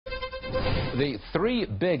The three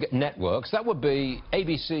big networks, that would be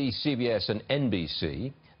ABC, CBS and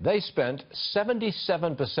NBC, they spent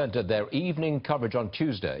 77% of their evening coverage on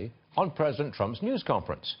Tuesday on President Trump's news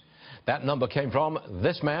conference. That number came from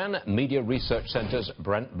this man, Media Research Center's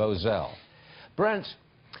Brent Bozell. Brent,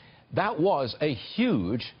 that was a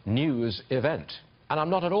huge news event. And I'm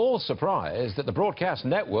not at all surprised that the broadcast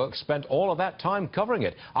network spent all of that time covering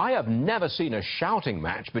it. I have never seen a shouting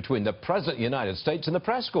match between the President of the United States and the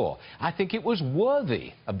press corps. I think it was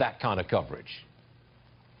worthy of that kind of coverage.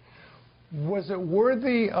 Was it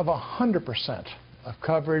worthy of 100% of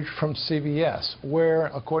coverage from CBS, where,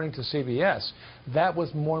 according to CBS, that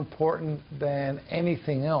was more important than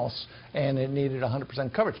anything else and it needed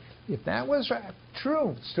 100% coverage? If that was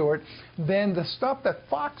true, Stuart, then the stuff that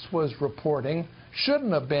Fox was reporting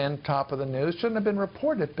shouldn't have been top of the news, shouldn't have been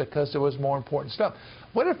reported because there was more important stuff.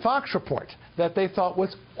 What did Fox report that they thought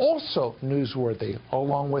was also newsworthy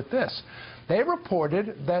along with this? They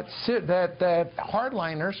reported that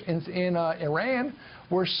hardliners in Iran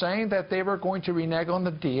were saying that they were going to renege on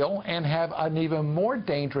the deal and have an even more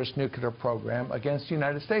dangerous nuclear program against the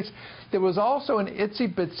United States. There was also an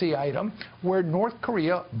itsy-bitsy item where North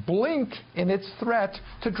Korea blinked in its threat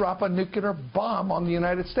to drop a nuclear bomb on the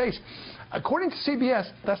United States. According to CBS,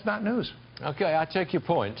 that's not news. Okay, I take your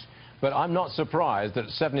point, but I'm not surprised that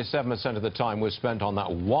 77% of the time was spent on that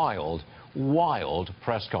wild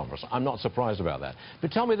press conference. I'm not surprised about that.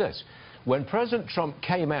 But tell me this, when President Trump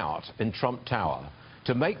came out in Trump Tower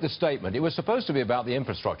to make the statement, it was supposed to be about the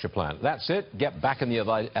infrastructure plan. That's it, get back in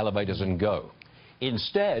the elevators and go.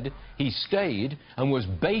 Instead, he stayed and was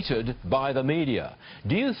baited by the media.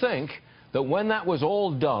 Do you think that when that was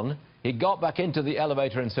all done, he got back into the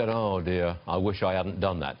elevator and said, "Oh dear, I wish I hadn't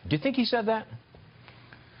done that"? Do you think he said that?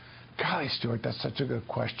 Golly, Stuart, that's such a good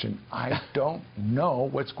question. I don't know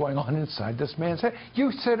what's going on inside this man's head.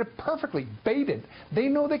 You said it perfectly. Baited. They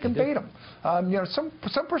know they can bait him. You know,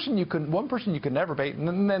 one person you could never bait,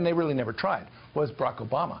 and then they really never tried, was Barack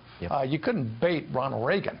Obama. Yep. You couldn't bait Ronald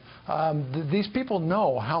Reagan. These people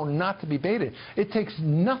know how not to be baited. It takes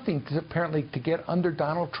nothing, apparently, to get under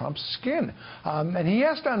Donald Trump's skin, and he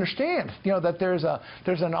has to understand, you know, that there's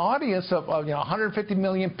an audience of 150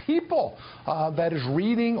 million people that is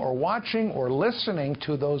reading or watching or listening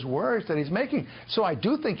to those words that he's making. So I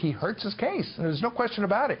do think he hurts his case, and there's no question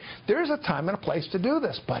about it. There's a time and a place to do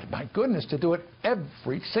this, but my goodness, to do it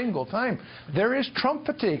every single time. There is Trump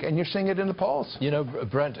fatigue, and you're seeing it in the polls. You know,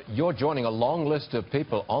 Brent, you're joining a long list of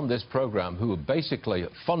people on this program who basically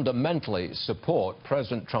fundamentally support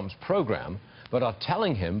President Trump's program, but are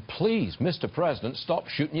telling him, please, Mr. President, stop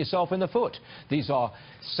shooting yourself in the foot. These are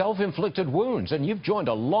self-inflicted wounds, and you've joined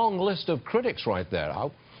a long list of critics right there.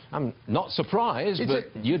 I'm not surprised,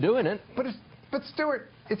 but you're doing it. But Stuart,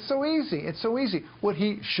 it's so easy. It's so easy. What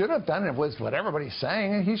he should have done, and was what everybody's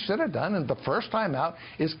saying he should have done, and the first time out,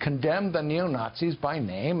 is condemn the neo-Nazis by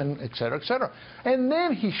name, and et cetera, et cetera. And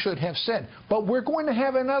then he should have said, but we're going to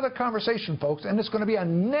have another conversation, folks, and it's going to be a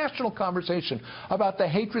national conversation about the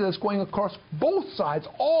hatred that's going across both sides,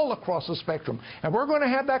 all across the spectrum. And we're going to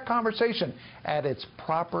have that conversation at its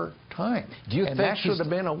proper time. And that should have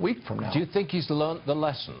been a week from now. Do you think he's learned the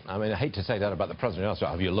lesson? I mean, I hate to say that about the president also.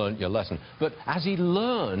 Have you learned your lesson? But has he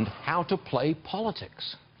learned how to play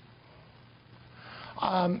politics?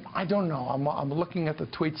 I don't know. I'm looking at the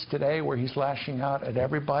tweets today where he's lashing out at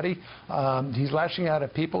everybody. He's lashing out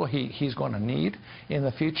at people he's going to need in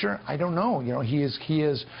the future. I don't know. You know, he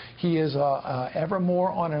is ever more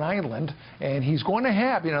on an island, and he's going to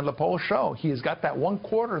have, you know, the polls show he has got that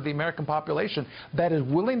 1/4 of the American population that is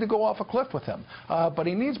willing to go off a cliff with him. But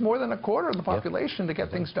he needs more than 1/4 of the population to get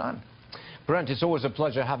things done. Brent, it's always a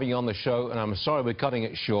pleasure having you on the show, and I'm sorry we're cutting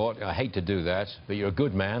it short. I hate to do that, but you're a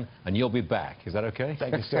good man, and you'll be back. Is that okay?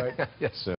 Thank you, Stuart. Yes, sir.